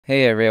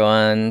Hey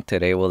everyone,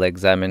 today we'll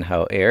examine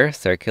how air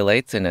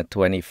circulates in a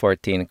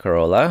 2014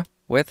 Corolla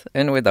with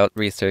and without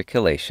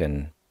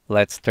recirculation.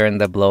 Let's turn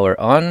the blower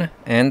on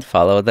and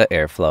follow the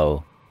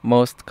airflow.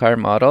 Most car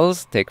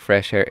models take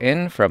fresh air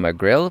in from a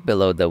grill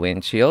below the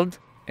windshield,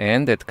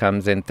 and it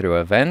comes in through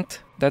a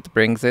vent that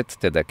brings it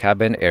to the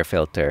cabin air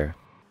filter.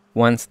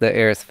 Once the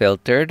air is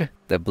filtered,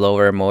 the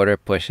blower motor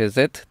pushes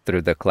it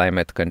through the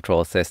climate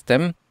control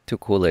system to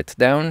cool it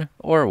down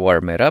or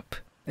warm it up,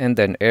 and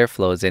then air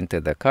flows into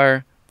the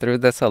car through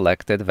the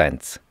selected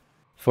vents.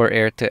 For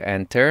air to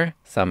enter,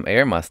 some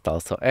air must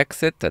also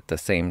exit at the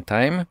same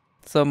time,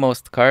 so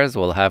most cars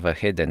will have a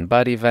hidden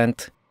body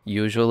vent,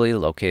 usually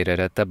located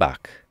at the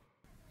back.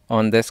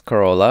 On this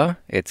Corolla,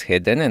 it's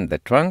hidden in the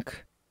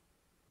trunk,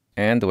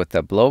 and with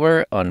the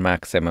blower on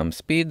maximum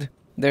speed,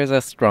 there's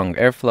a strong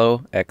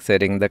airflow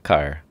exiting the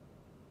car.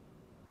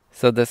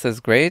 So this is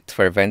great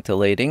for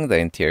ventilating the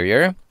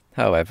interior.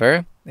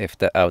 However, if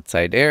the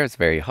outside air is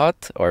very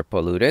hot or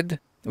polluted,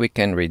 we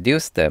can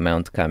reduce the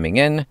amount coming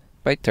in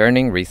by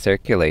turning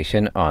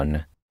recirculation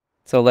on.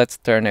 So let's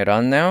turn it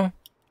on now.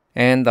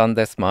 And on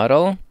this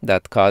model,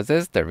 that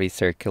causes the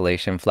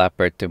recirculation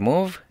flapper to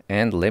move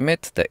and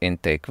limit the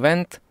intake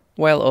vent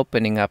while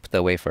opening up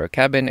the way for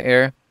cabin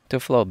air to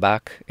flow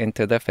back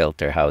into the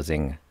filter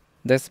housing.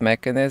 This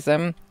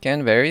mechanism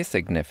can vary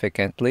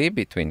significantly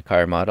between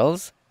car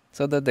models,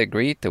 so the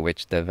degree to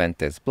which the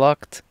vent is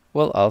blocked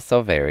will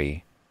also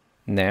vary.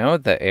 Now,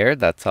 the air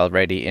that's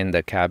already in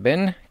the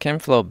cabin can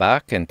flow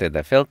back into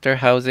the filter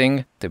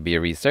housing to be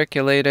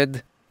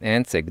recirculated,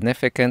 and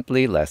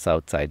significantly less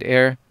outside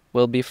air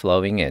will be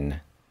flowing in.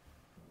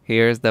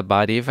 Here's the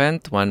body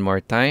vent one more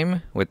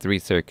time with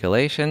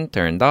recirculation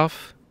turned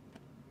off.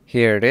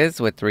 Here it is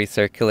with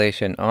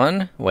recirculation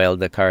on while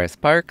the car is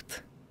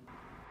parked,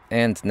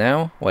 and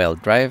now while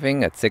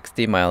driving at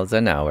 60 miles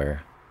an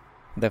hour.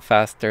 The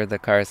faster the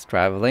car is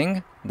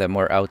traveling, the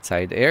more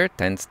outside air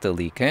tends to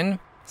leak in,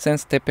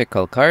 since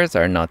typical cars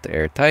are not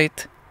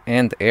airtight,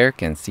 and air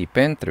can seep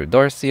in through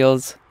door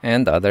seals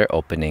and other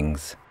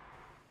openings.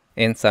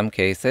 In some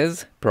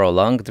cases,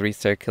 prolonged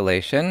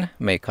recirculation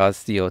may cause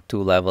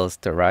CO2 levels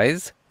to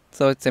rise,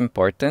 so it's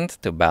important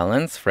to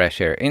balance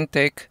fresh air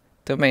intake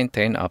to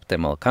maintain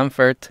optimal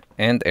comfort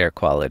and air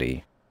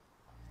quality.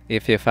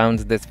 If you found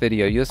this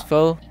video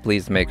useful,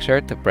 please make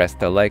sure to press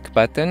the like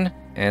button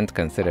and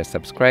consider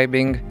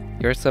subscribing.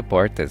 Your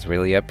support is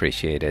really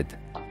appreciated.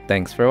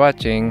 Thanks for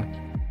watching!